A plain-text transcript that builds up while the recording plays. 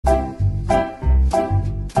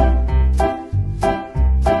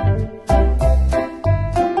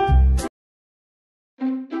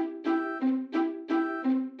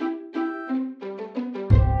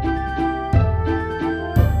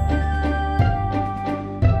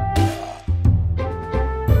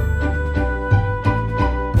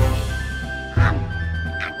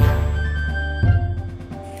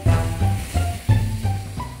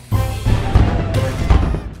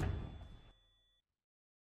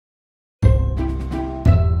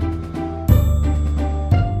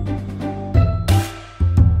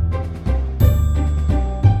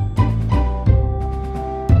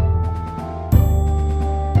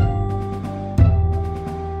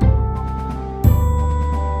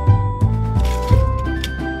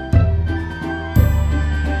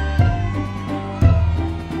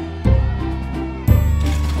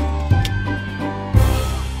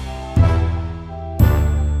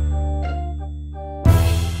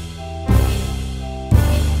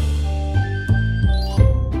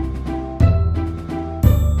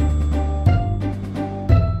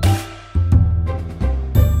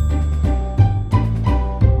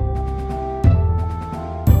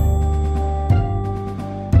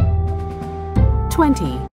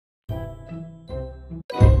20.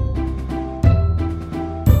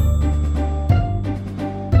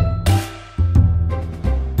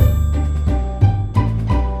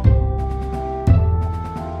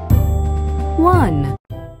 1.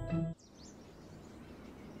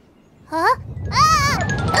 Huh?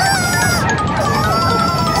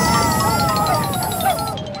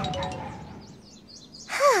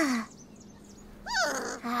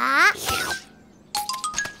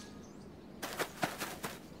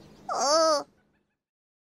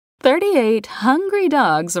 38 hungry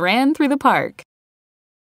dogs ran through the park.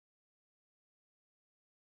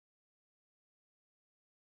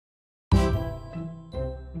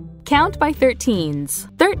 Count by 13s.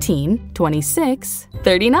 13, 26,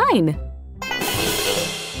 39.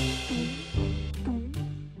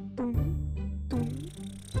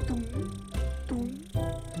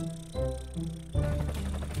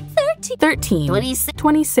 13,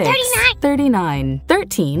 26, 39.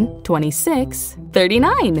 13, 26,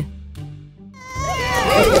 39.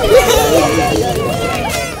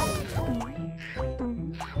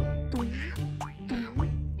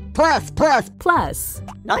 Plus.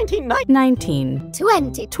 19.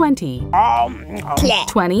 20.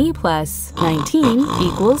 20 plus 19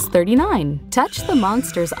 equals 39. Touch the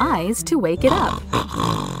monster's eyes to wake it up.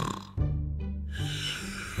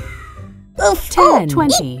 10,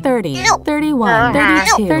 20, 30, 31,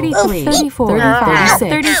 32, 33, 34, 35,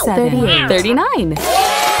 36, 37, 39.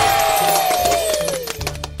 39!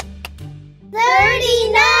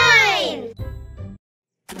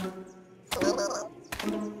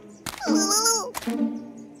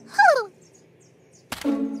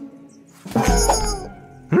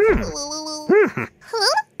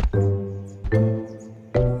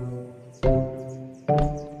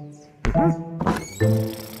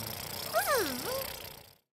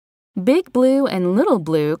 Big Blue and Little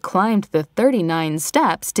Blue climbed the 39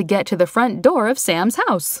 steps to get to the front door of Sam's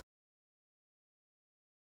house.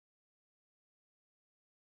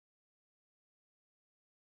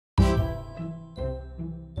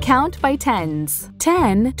 Count by tens.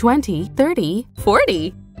 10, 20, 30,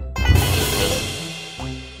 40.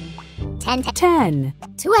 10,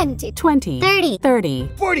 20, 20, 30,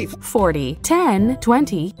 40. 10,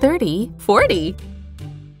 20, 30, 40.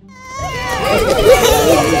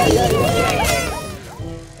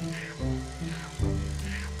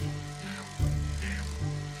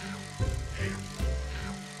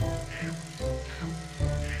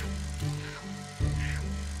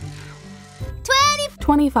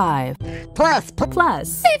 25 plus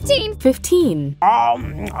 15.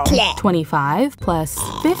 25 plus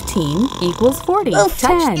 15 equals 40.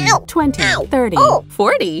 10, 20, 30,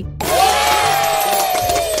 40.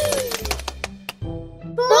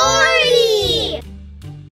 40!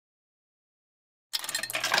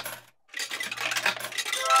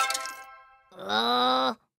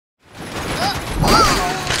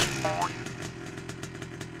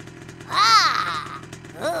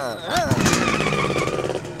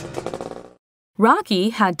 Rocky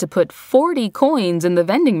had to put 40 coins in the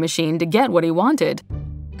vending machine to get what he wanted.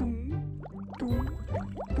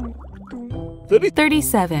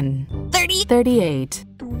 37, 38,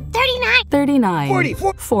 39,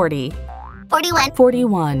 40,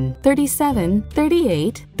 41, 37,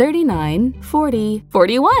 38, 39, 40,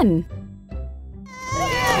 41.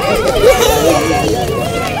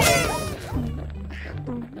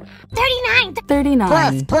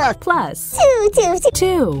 39 plus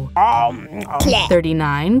 2.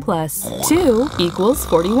 39 plus 2 equals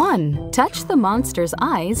 41. Touch the monster's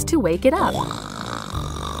eyes to wake it up.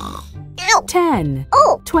 10,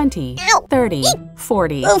 20, 30,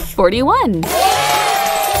 40, 41.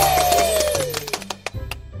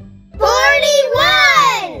 41!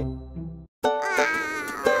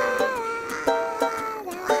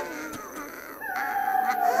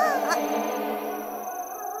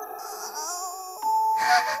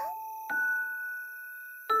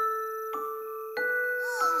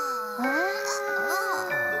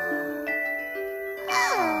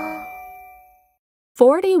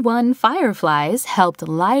 41 fireflies helped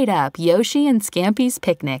light up Yoshi and Scampy's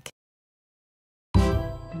picnic.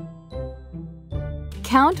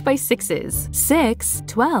 Count by sixes. 6,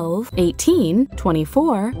 12, 18,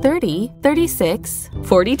 24, 30, 36,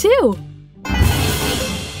 42.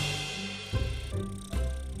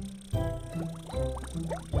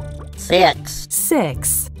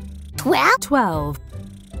 6, 12,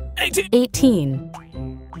 18,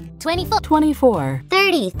 24,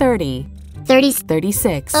 30,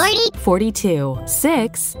 36, 42.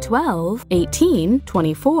 6, 12, 18,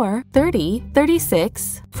 24, 30,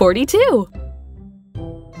 36, 42.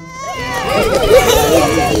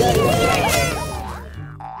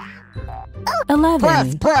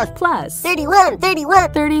 plus 31.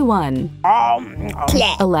 31.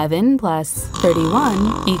 11 plus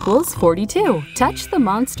 31 equals 42. Touch the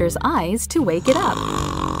monster's eyes to wake it up.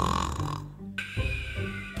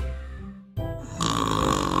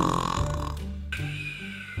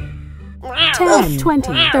 10,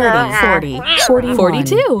 20, 30, 40, 41.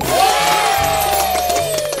 42.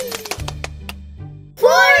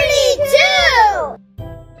 42!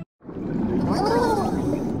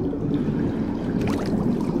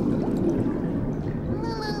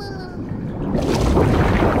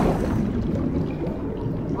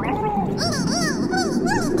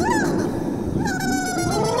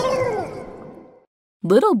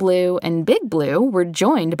 Little Blue and Big Blue were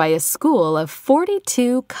joined by a school of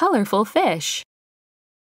 42 colorful fish.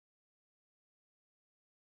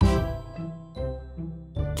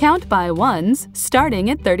 Count by ones, starting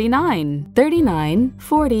at 39. 39,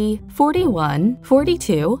 40, 41,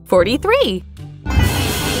 42, 43.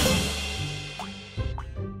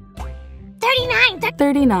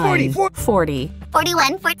 39, 40,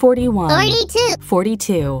 41. 41, 42.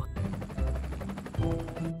 42.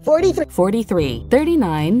 43,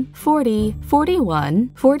 39, 40, 41,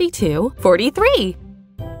 42, 43.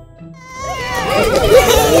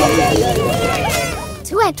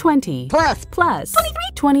 20 plus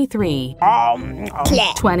 23.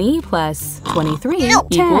 20 plus 23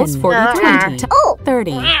 equals 43.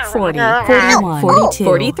 30, 40, 41, 42,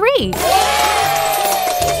 43.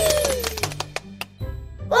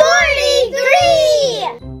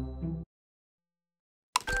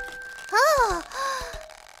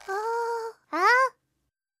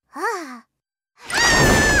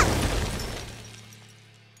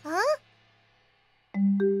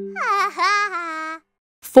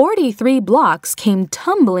 43 blocks came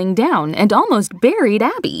tumbling down and almost buried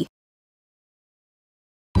Abby.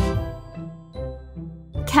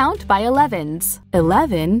 Count by 11s.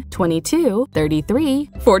 11, 22, 33,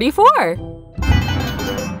 44.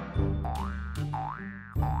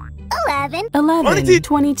 11,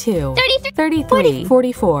 22, 33,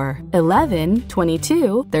 44. 11,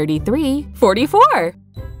 22, 33, 44.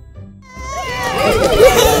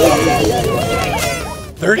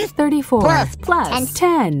 34 plus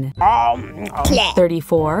 10.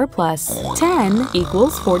 34 plus 10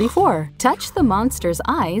 equals 44. Touch the monster's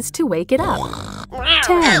eyes to wake it up.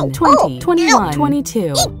 10, 20, 21,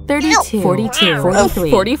 22, 32, 42,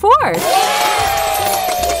 43, 44.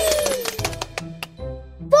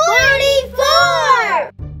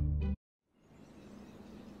 44!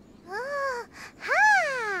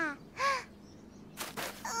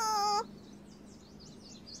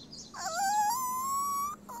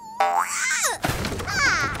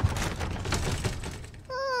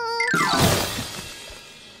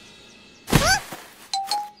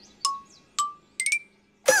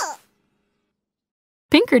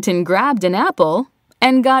 'Pinkerton grabbed an apple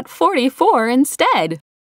and got 44 instead.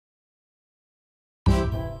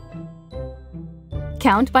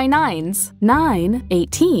 Count by nines. 9,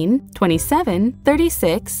 18, 27,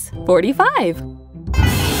 36, 45.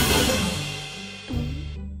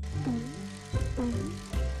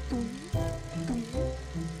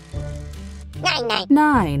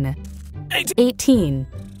 9, 18,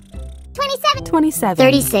 27,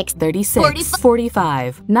 36,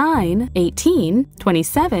 45. 9, 18,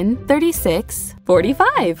 27, 36,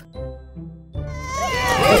 45.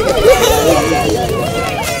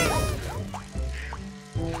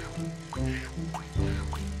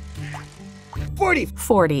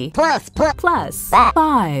 40 plus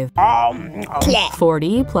 5.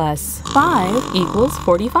 40 plus 5 equals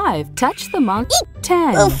 45. Touch the monster.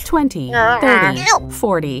 10, 20, 30,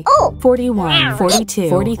 40, 41, 42,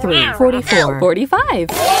 43, 44, 45.